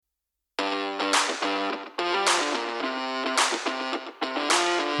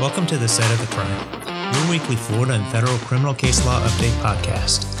Welcome to the Set of the Crime, your weekly Florida and federal criminal case law update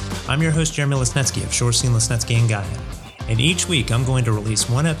podcast. I'm your host, Jeremy Lesnetsky of Shoresy, Lesnetsky & Guyan, and each week I'm going to release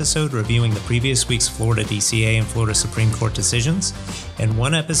one episode reviewing the previous week's Florida DCA and Florida Supreme Court decisions, and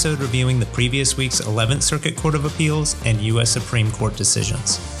one episode reviewing the previous week's 11th Circuit Court of Appeals and U.S. Supreme Court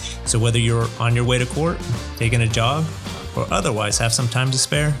decisions. So whether you're on your way to court, taking a jog, or otherwise have some time to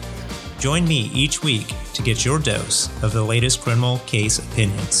spare, join me each week to get your dose of the latest criminal case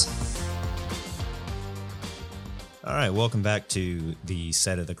opinions. All right, welcome back to the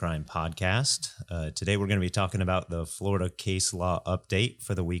Set of the Crime podcast. Today we're going to be talking about the Florida case law update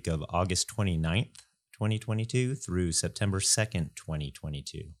for the week of August 29th, 2022 through September 2nd,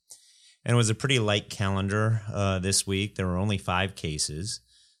 2022. And it was a pretty light calendar this week. There were only 5 cases.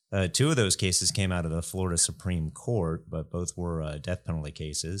 2 of those cases came out of the Florida Supreme Court, but both were death penalty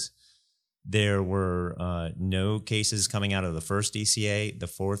cases. There were no cases coming out of the first DCA, the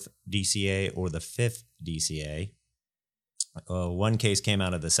fourth DCA, or the fifth DCA. One case came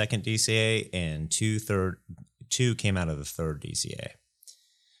out of the second DCA, and two came out of the third DCA.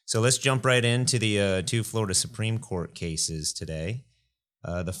 So let's jump right into the 2 Florida Supreme Court cases today.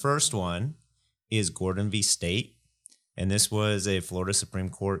 The first one is Gordon v. State, and this was a Florida Supreme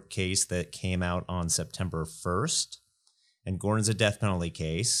Court case that came out on September 1st. And Gordon's a death penalty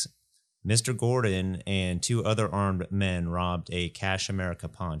case. Mr. Gordon and 2 other armed men robbed a Cash America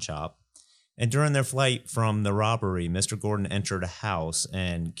pawn shop. And during their flight from the robbery, Mr. Gordon entered a house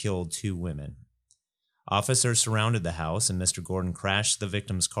and killed 2 women. Officers surrounded the house, and Mr. Gordon crashed the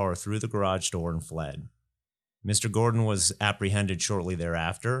victim's car through the garage door and fled. Mr. Gordon was apprehended shortly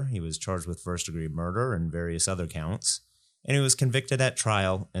thereafter. He was charged with first-degree murder and various other counts, and he was convicted at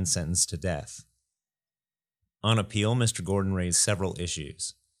trial and sentenced to death. On appeal, Mr. Gordon raised several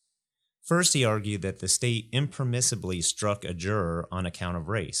issues. First, he argued that the state impermissibly struck a juror on account of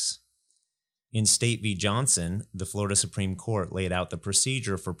race. In State v. Johnson, the Florida Supreme Court laid out the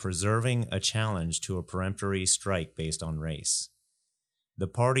procedure for preserving a challenge to a peremptory strike based on race. The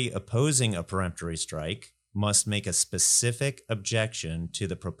party opposing a peremptory strike must make a specific objection to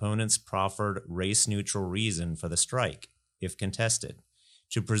the proponent's proffered race-neutral reason for the strike, if contested,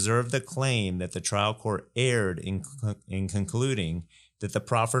 to preserve the claim that the trial court erred in concluding that the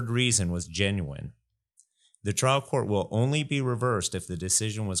proffered reason was genuine. The trial court will only be reversed if the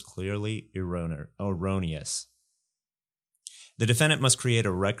decision was clearly erroneous. The defendant must create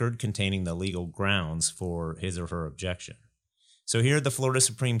a record containing the legal grounds for his or her objection. So here the Florida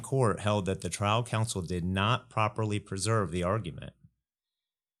Supreme Court held that the trial counsel did not properly preserve the argument.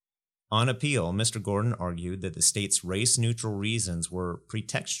 On appeal, Mr. Gordon argued that the state's race-neutral reasons were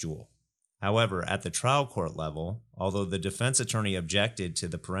pretextual. However, at the trial court level, although the defense attorney objected to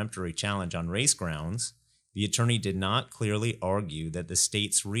the peremptory challenge on race grounds, the attorney did not clearly argue that the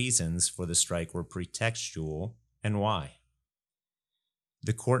state's reasons for the strike were pretextual and why.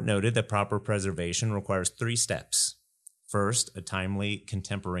 The court noted that proper preservation requires 3 steps. First, a timely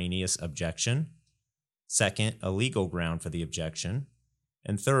contemporaneous objection. Second, a legal ground for the objection.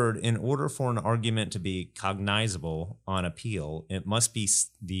 And third, in order for an argument to be cognizable on appeal, it must be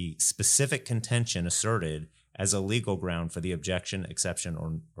the specific contention asserted as a legal ground for the objection, exception,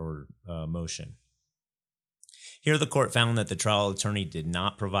 or motion. Here, the court found that the trial attorney did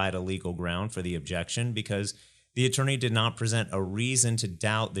not provide a legal ground for the objection because the attorney did not present a reason to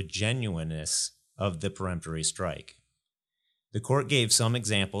doubt the genuineness of the peremptory strike. The court gave some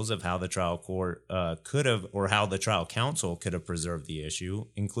examples of how the trial court could have, or how the trial counsel could have preserved the issue,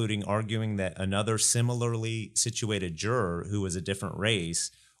 including arguing that another similarly situated juror who was a different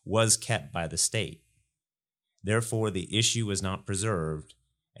race was kept by the state. Therefore, the issue was not preserved,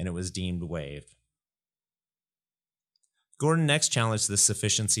 and it was deemed waived. Gordon next challenged the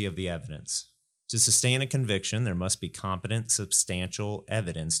sufficiency of the evidence. To sustain a conviction, there must be competent, substantial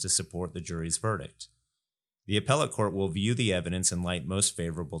evidence to support the jury's verdict. The appellate court will view the evidence in light most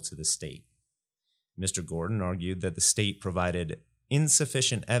favorable to the state. Mr. Gordon argued that the state provided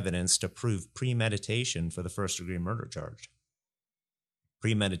insufficient evidence to prove premeditation for the first-degree murder charge.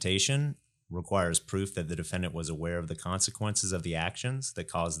 Premeditation requires proof that the defendant was aware of the consequences of the actions that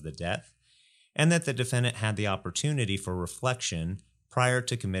caused the death, and that the defendant had the opportunity for reflection prior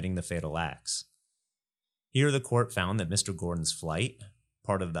to committing the fatal acts. Here, the court found that Mr. Gordon's flight,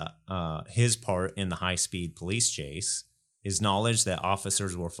 part of his part in the high-speed police chase, his knowledge that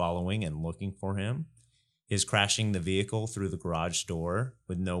officers were following and looking for him, his crashing the vehicle through the garage door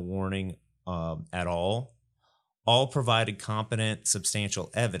with no warning at all provided competent,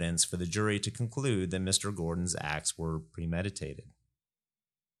 substantial evidence for the jury to conclude that Mr. Gordon's acts were premeditated.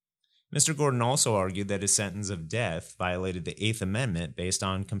 Mr. Gordon also argued that his sentence of death violated the Eighth Amendment based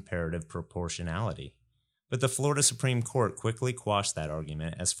on comparative proportionality. But the Florida Supreme Court quickly quashed that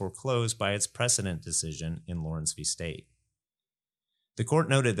argument as foreclosed by its precedent decision in Lawrence v. State. The court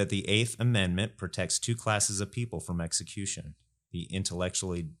noted that the Eighth Amendment protects two classes of people from execution, the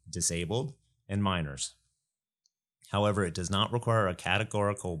intellectually disabled and minors. However, it does not require a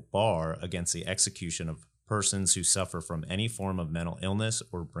categorical bar against the execution of persons who suffer from any form of mental illness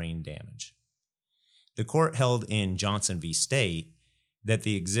or brain damage. The court held in Johnson v. State that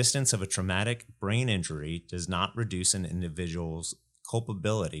the existence of a traumatic brain injury does not reduce an individual's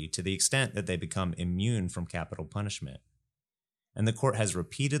culpability to the extent that they become immune from capital punishment. And the court has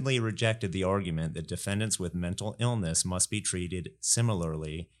repeatedly rejected the argument that defendants with mental illness must be treated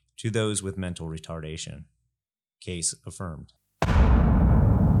similarly to those with mental retardation. Case affirmed.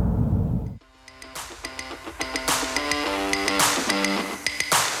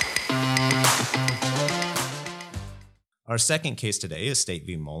 Our second case today is State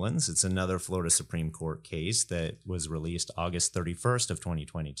v. Mullens. It's another Florida Supreme Court case that was released August 31st of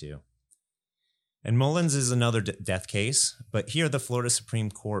 2022. And Mullens is another death case, but here the Florida Supreme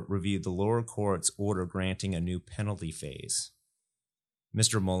Court reviewed the lower court's order granting a new penalty phase.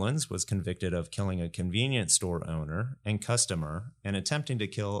 Mr. Mullens was convicted of killing a convenience store owner and customer and attempting to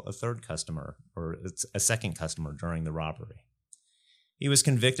kill a third customer, or a second customer, during the robbery. He was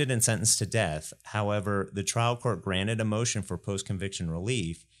convicted and sentenced to death. However, the trial court granted a motion for post-conviction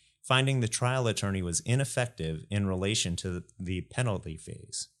relief, finding the trial attorney was ineffective in relation to the penalty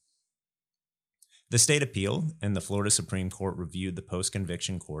phase. The state appealed, and the Florida Supreme Court reviewed the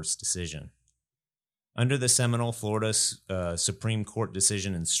post-conviction court's decision. Under the seminal Florida Supreme Court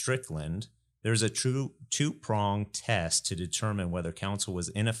decision in Strickland, there's a two-pronged test to determine whether counsel was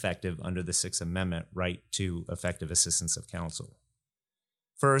ineffective under the Sixth Amendment right to effective assistance of counsel.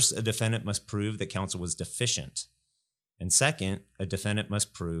 First, a defendant must prove that counsel was deficient. And second, a defendant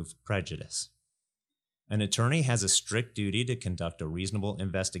must prove prejudice. An attorney has a strict duty to conduct a reasonable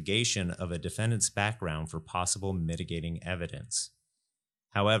investigation of a defendant's background for possible mitigating evidence.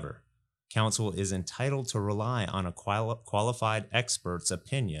 However, counsel is entitled to rely on a qualified expert's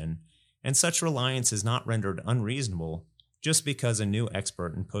opinion, and such reliance is not rendered unreasonable just because a new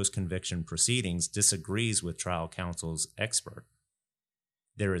expert in post-conviction proceedings disagrees with trial counsel's expert.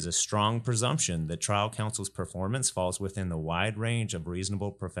 There is a strong presumption that trial counsel's performance falls within the wide range of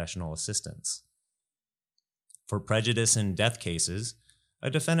reasonable professional assistance. For prejudice in death cases, a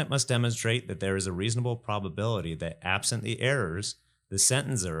defendant must demonstrate that there is a reasonable probability that, absent the errors, the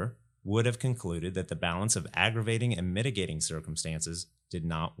sentencer would have concluded that the balance of aggravating and mitigating circumstances did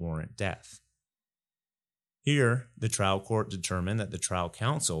not warrant death. Here, the trial court determined that the trial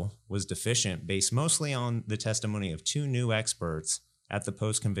counsel was deficient based mostly on the testimony of two new experts at the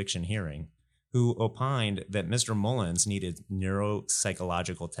post-conviction hearing, who opined that Mr. Mullens needed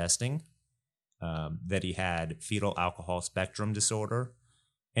neuropsychological testing, that he had fetal alcohol spectrum disorder,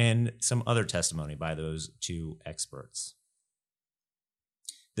 and some other testimony by those two experts.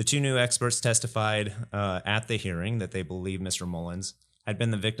 The two new experts testified at the hearing that they believed Mr. Mullens had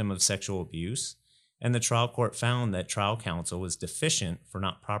been the victim of sexual abuse, and the trial court found that trial counsel was deficient for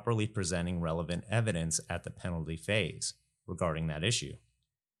not properly presenting relevant evidence at the penalty phase regarding that issue.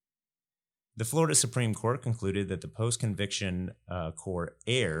 The Florida Supreme Court concluded that the post-conviction court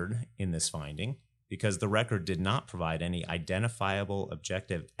erred in this finding because the record did not provide any identifiable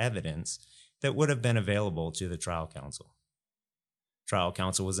objective evidence that would have been available to the trial counsel. Trial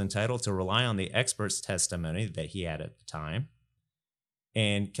counsel was entitled to rely on the expert's testimony that he had at the time,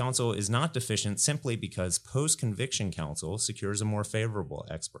 and counsel is not deficient simply because post-conviction counsel secures a more favorable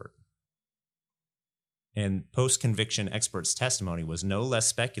expert. And post-conviction expert's testimony was no less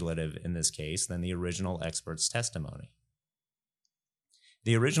speculative in this case than the original expert's testimony.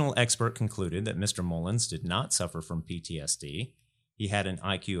 The original expert concluded that Mr. Mullens did not suffer from PTSD. He had an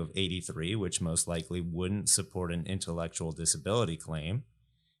IQ of 83, which most likely wouldn't support an intellectual disability claim,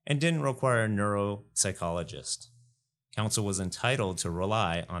 and didn't require a neuropsychologist. Counsel was entitled to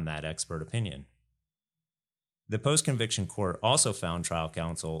rely on that expert opinion. The post-conviction court also found trial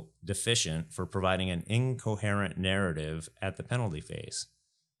counsel deficient for providing an incoherent narrative at the penalty phase,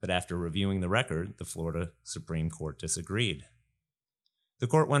 but after reviewing the record, the Florida Supreme Court disagreed. The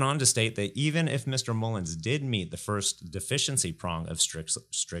court went on to state that even if Mr. Mullens did meet the first deficiency prong of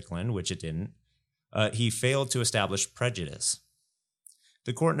Strickland, which it didn't, he failed to establish prejudice.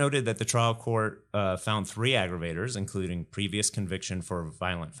 The court noted that the trial court found three aggravators, including previous conviction for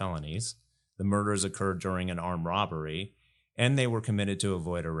violent felonies, the murders occurred during an armed robbery, and they were committed to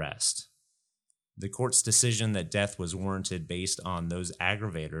avoid arrest. The court's decision that death was warranted based on those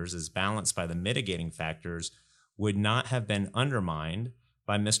aggravators as balanced by the mitigating factors would not have been undermined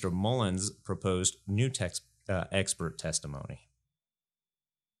by Mr. Mullens' proposed new expert testimony.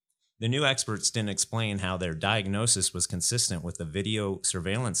 The new experts didn't explain how their diagnosis was consistent with the video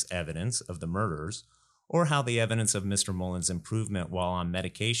surveillance evidence of the murders, or how the evidence of Mr. Mullens' improvement while on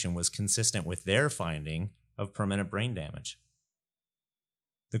medication was consistent with their finding of permanent brain damage.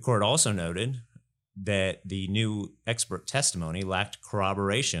 The court also noted that the new expert testimony lacked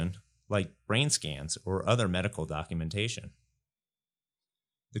corroboration like brain scans or other medical documentation.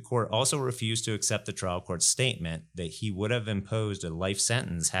 The court also refused to accept the trial court's statement that he would have imposed a life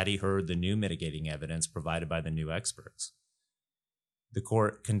sentence had he heard the new mitigating evidence provided by the new experts. The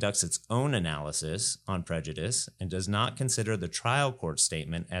court conducts its own analysis on prejudice and does not consider the trial court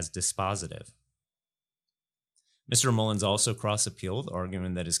statement as dispositive. Mr. Mullens also cross-appealed,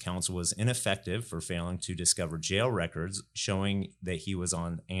 arguing that his counsel was ineffective for failing to discover jail records showing that he was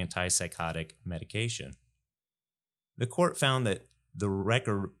on antipsychotic medication. The court found that the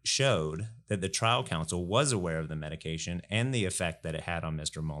record showed that the trial counsel was aware of the medication and the effect that it had on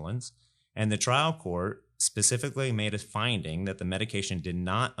Mr. Mullens, and the trial court specifically made a finding that the medication did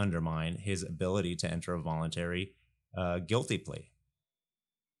not undermine his ability to enter a voluntary guilty plea.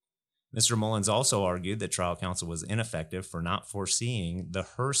 Mr. Mullens also argued that trial counsel was ineffective for not foreseeing the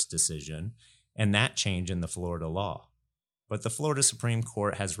Hearst decision and that change in the Florida law. But the Florida Supreme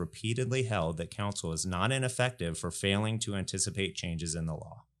Court has repeatedly held that counsel is not ineffective for failing to anticipate changes in the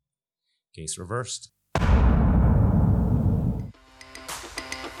law. Case reversed.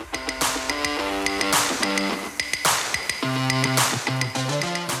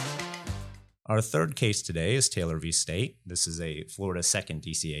 Our third case today is Taylor v. State. This is a Florida second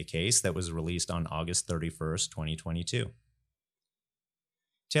DCA case that was released on August 31st, 2022.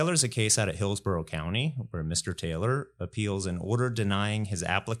 Taylor is a case out of Hillsborough County where Mr. Taylor appeals an order denying his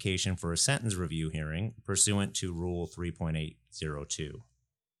application for a sentence review hearing pursuant to Rule 3.802.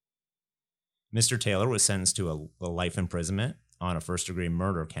 Mr. Taylor was sentenced to a life imprisonment on a first-degree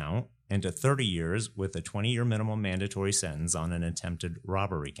murder count and to 30 years with a 20-year minimum mandatory sentence on an attempted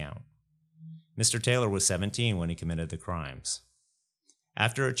robbery count. Mr. Taylor was 17 when he committed the crimes.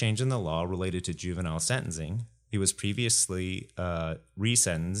 After a change in the law related to juvenile sentencing, he was previously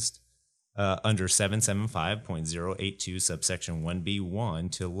resentenced under 775.082 subsection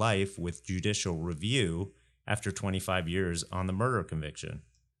 1B1 to life with judicial review after 25 years on the murder conviction.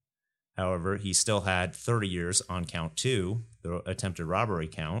 However, he still had 30 years on count 2, the attempted robbery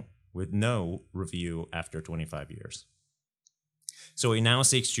count, with no review after 25 years. So he now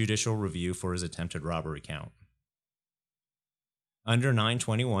seeks judicial review for his attempted robbery count. Under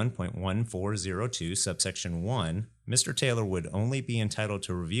 921.1402 subsection 1, Mr. Taylor would only be entitled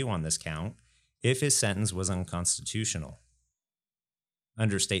to review on this count if his sentence was unconstitutional.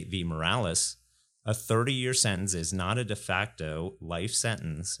 Under State v. Morales, a 30-year sentence is not a de facto life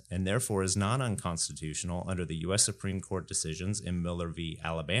sentence and therefore is not unconstitutional under the U.S. Supreme Court decisions in Miller v.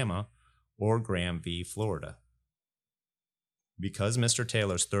 Alabama or Graham v. Florida. Because Mr.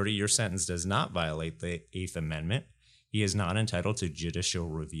 Taylor's 30-year sentence does not violate the Eighth Amendment, he is not entitled to judicial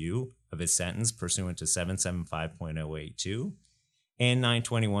review of his sentence pursuant to 775.082 and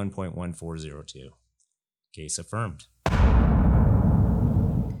 921.1402. Case affirmed.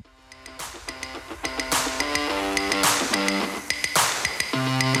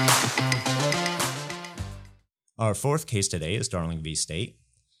 Our fourth case today is Darling v. State.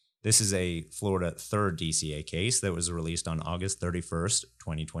 This is a Florida third DCA case that was released on August 31st,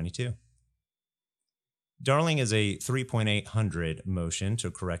 2022. Darling is a 3.800 motion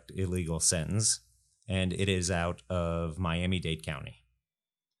to correct illegal sentence, and it is out of Miami-Dade County.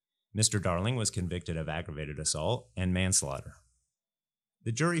 Mr. Darling was convicted of aggravated assault and manslaughter.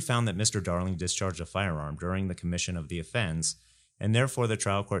 The jury found that Mr. Darling discharged a firearm during the commission of the offense, and therefore the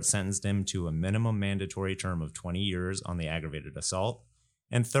trial court sentenced him to a minimum mandatory term of 20 years on the aggravated assault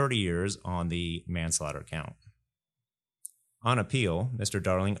and 30 years on the manslaughter count. On appeal, Mr.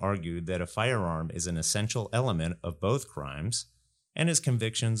 Darling argued that a firearm is an essential element of both crimes, and his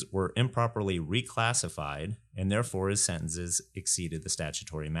convictions were improperly reclassified, and therefore his sentences exceeded the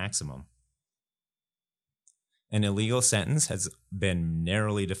statutory maximum. An illegal sentence has been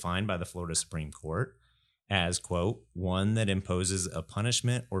narrowly defined by the Florida Supreme Court as, quote, one that imposes a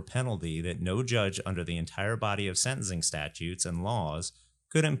punishment or penalty that no judge under the entire body of sentencing statutes and laws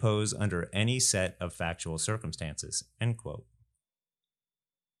could impose under any set of factual circumstances, end quote.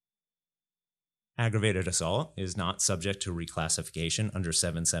 Aggravated assault is not subject to reclassification under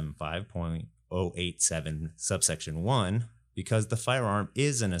 775.087 subsection 1 because the firearm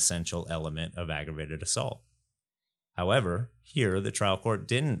is an essential element of aggravated assault. However, here the trial court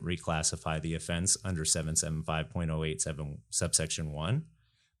didn't reclassify the offense under 775.087 subsection 1,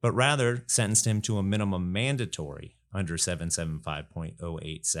 but rather sentenced him to a minimum mandatory under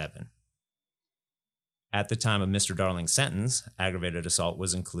 775.087. At the time of Mr. Darling's sentence, aggravated assault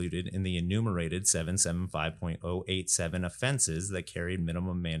was included in the enumerated 775.087 offenses that carried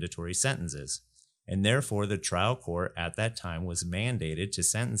minimum mandatory sentences, and therefore the trial court at that time was mandated to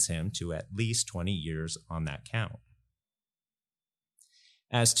sentence him to at least 20 years on that count.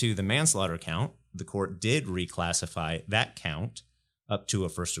 As to the manslaughter count, the court did reclassify that count up to a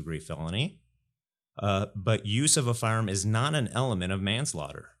first-degree felony, but use of a firearm is not an element of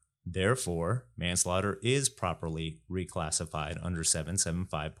manslaughter. Therefore, manslaughter is properly reclassified under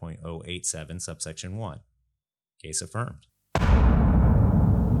 775.087 subsection 1. Case affirmed.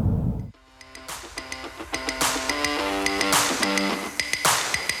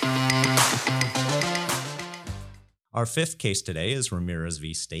 Our fifth case today is Ramirez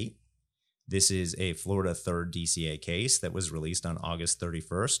v. State. This is a Florida 3rd DCA case that was released on August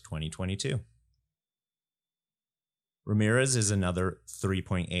 31st, 2022. Ramirez is another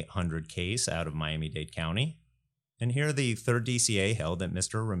 3.800 case out of Miami-Dade County, and here the 3rd DCA held that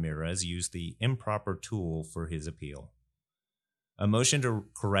Mr. Ramirez used the improper tool for his appeal. A motion to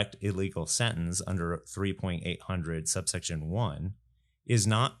correct illegal sentence under 3.800 subsection 1 is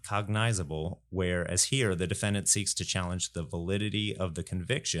not cognizable, whereas here the defendant seeks to challenge the validity of the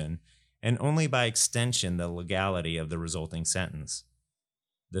conviction and only by extension the legality of the resulting sentence.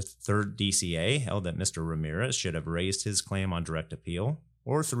 The 3rd DCA held that Mr. Ramirez should have raised his claim on direct appeal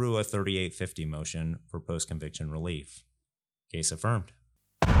or through a 3850 motion for post-conviction relief. Case affirmed.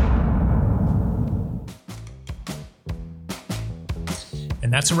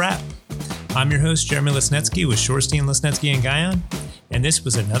 And that's a wrap. I'm your host, Jeremy Lesnetsky with Shorstein, Lesnetsky, and Guyon, and this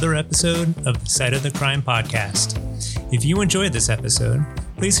was another episode of the Site of the Crime podcast. If you enjoyed this episode,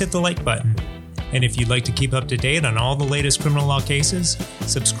 please hit the like button. And if you'd like to keep up to date on all the latest criminal law cases,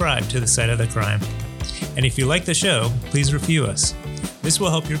 subscribe to the Site of the Crime. And if you like the show, please review us. This will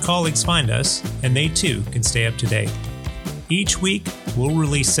help your colleagues find us, and they too can stay up to date. Each week, we'll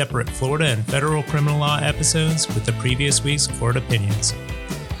release separate Florida and federal criminal law episodes with the previous week's court opinions.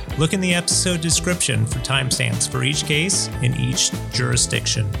 Look in the episode description for timestamps for each case in each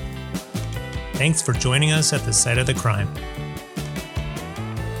jurisdiction. Thanks for joining us at the Site of the Crime.